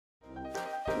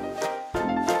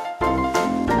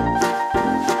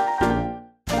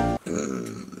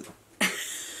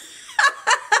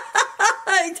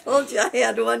I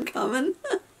had one coming.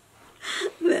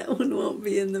 That one won't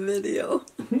be in the video.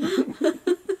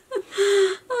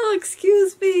 Oh,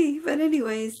 excuse me. But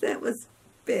anyways, that was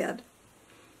bad.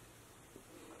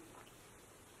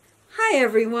 Hi,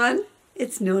 everyone.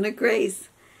 It's NonnaGrace,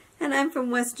 and I'm from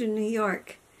Western New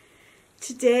York.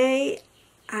 Today,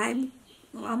 I'm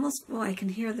almost, well, I can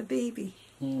hear the baby.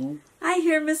 Mm-hmm. I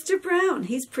hear Mr. Brown.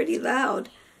 He's pretty loud.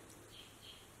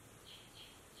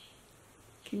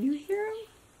 Can you hear him?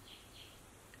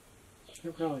 I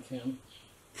probably can.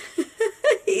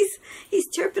 He's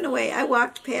chirping away. I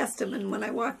walked past him, and when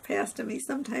I walk past him, he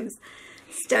sometimes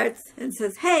starts and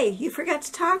says, "Hey, you forgot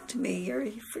to talk to me," or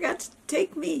 "You forgot to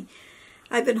take me."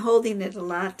 I've been holding it a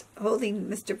lot, holding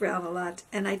Mr. Brown a lot,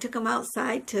 and I took him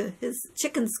outside to his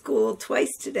chicken school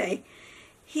twice today.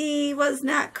 He was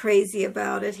not crazy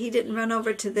about it. He didn't run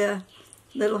over to the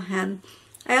little hen.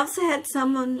 I also had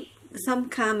some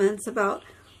comments about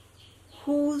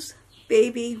whose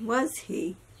baby was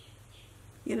he.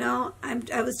 You know,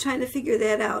 I was trying to figure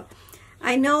that out.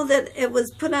 I know that it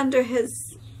was put under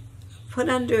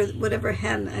whatever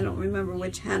hen, I don't remember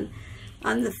which hen,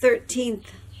 on the 13th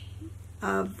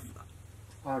of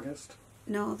August.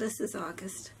 No, this is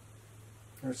August.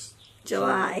 There's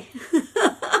July.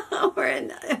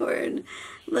 we're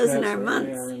losing our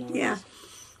months. Yeah.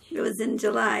 It was in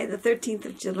July, the 13th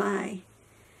of July,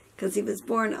 because he was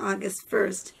born August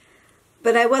 1st.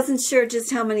 But I wasn't sure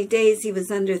just how many days he was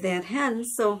under that hen,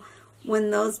 so when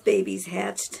those babies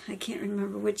hatched, I can't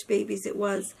remember which babies it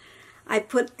was, I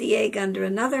put the egg under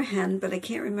another hen, but I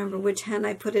can't remember which hen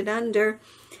I put it under.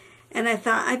 And I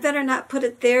thought, I better not put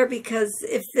it there, because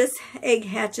if this egg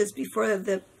hatches before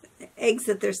the eggs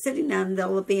that they're sitting on,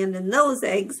 they'll abandon those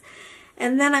eggs.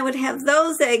 And then I would have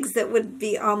those eggs that would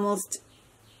be almost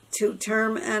to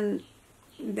term, and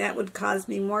that would cause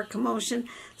me more commotion.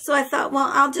 So I thought, well,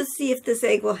 I'll just see if this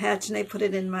egg will hatch, and I put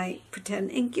it in my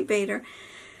pretend incubator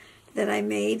that I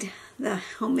made. The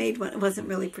homemade one. It wasn't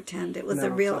really pretend. It was a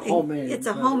real. It's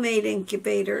a homemade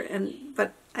incubator,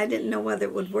 but I didn't know whether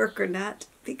it would work or not,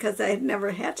 because I had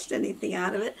never hatched anything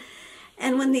out of it.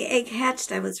 And when the egg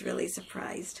hatched, I was really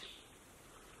surprised.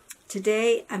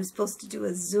 Today, I'm supposed to do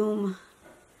a Zoom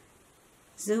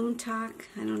talk.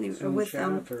 I don't even, Zoom with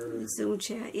chat or... Zoom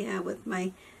chat, yeah, with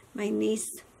my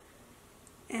niece.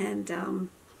 And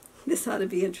this ought to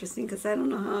be interesting, because I don't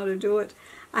know how to do it.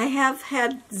 I have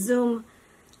had Zoom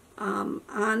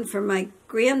on for my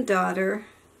granddaughter,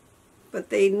 but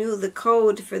they knew the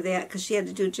code for that because she had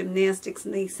to do gymnastics,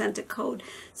 and they sent a code.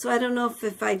 So I don't know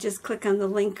if I just click on the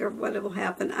link or what will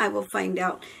happen. I will find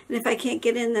out. And if I can't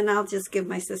get in, then I'll just give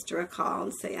my sister a call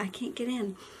and say, I can't get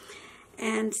in.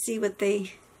 And see what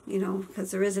they, you know, because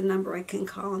there is a number I can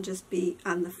call and just be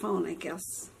on the phone, I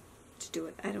guess, to do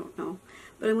it. I don't know.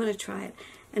 But I'm going to try it.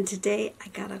 And today I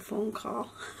got a phone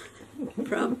call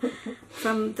from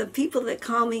the people that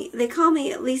call me. They call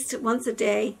me at least once a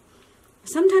day,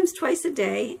 sometimes twice a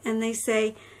day, and they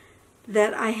say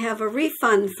that I have a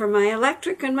refund for my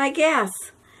electric and my gas.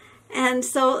 And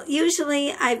so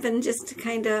usually I've been just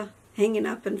kind of hanging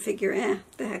up and figure,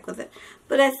 the heck with it.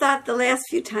 But I thought the last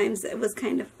few times it was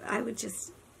kind of, I would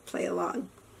just play along.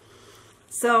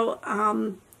 So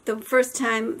the first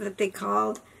time that they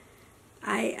called,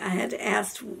 I had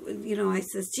asked, you know, I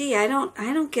says, gee, I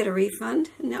don't get a refund.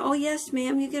 And, oh, yes,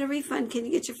 ma'am, you get a refund. Can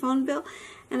you get your phone bill?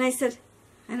 And I said,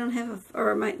 I don't have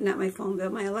not my phone bill,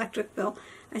 my electric bill.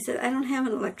 I said, I don't have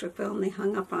an electric bill, and they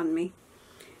hung up on me.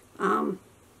 Then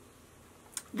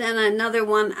another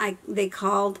one, they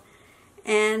called,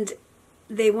 and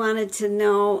they wanted to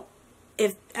know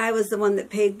if I was the one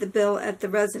that paid the bill at the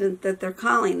residence that they're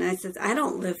calling. And I said, I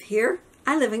don't live here.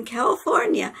 I live in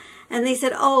California. And they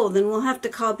said, oh, then we'll have to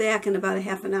call back in about a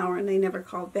half an hour, and they never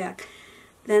called back.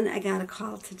 Then I got a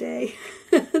call today.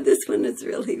 This one is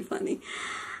really funny.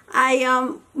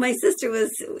 My sister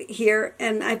was here,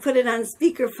 and I put it on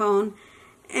speakerphone,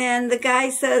 and the guy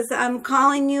says, I'm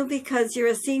calling you because you're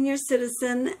a senior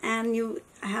citizen and you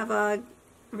have a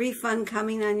refund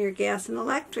coming on your gas and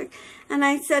electric. And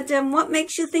I said to him, what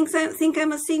makes you think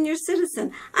I'm a senior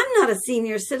citizen? I'm not a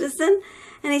senior citizen.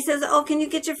 And he says, oh, can you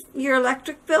get your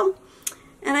electric bill?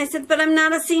 And I said, but I'm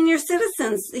not a senior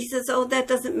citizen. He says, oh, that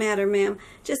doesn't matter, ma'am.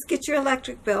 Just get your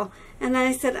electric bill. And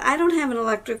I said, I don't have an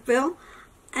electric bill.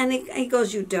 And he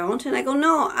goes, you don't? And I go,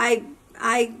 no,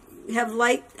 I have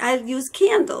light, I use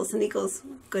candles. And he goes,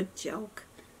 good joke.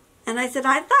 And I said,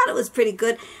 I thought it was pretty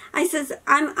good. I says,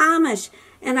 I'm Amish,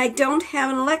 and I don't have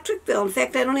an electric bill. In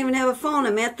fact, I don't even have a phone.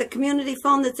 I'm at the community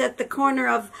phone that's at the corner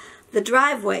of the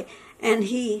driveway. And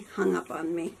he hung up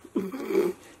on me.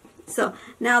 So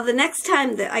now the next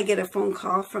time that I get a phone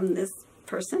call from this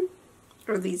person,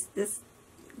 or this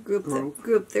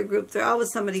group. They're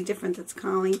always somebody different that's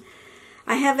calling.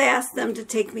 I have asked them to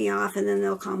take me off, and then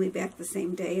they'll call me back the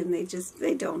same day, and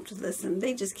they don't listen.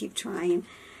 They just keep trying.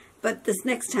 But this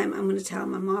next time, I'm going to tell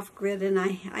them I'm off grid, and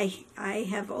I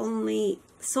have only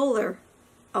solar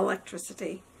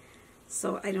electricity,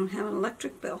 so I don't have an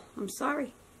electric bill. I'm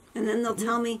sorry. And then they'll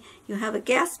tell me, you have a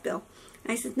gas bill.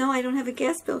 I said, no, I don't have a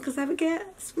gas bill because I have a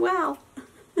gas well.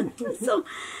 So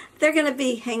they're going to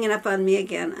be hanging up on me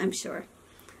again, I'm sure.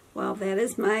 Well, that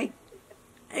is my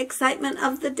excitement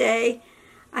of the day.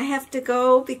 I have to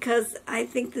go because I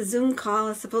think the Zoom call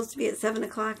is supposed to be at 7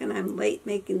 o'clock, and I'm late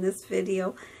making this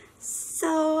video.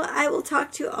 So I will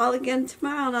talk to you all again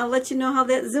tomorrow, and I'll let you know how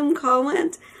that Zoom call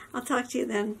went. I'll talk to you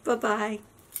then. Bye-bye.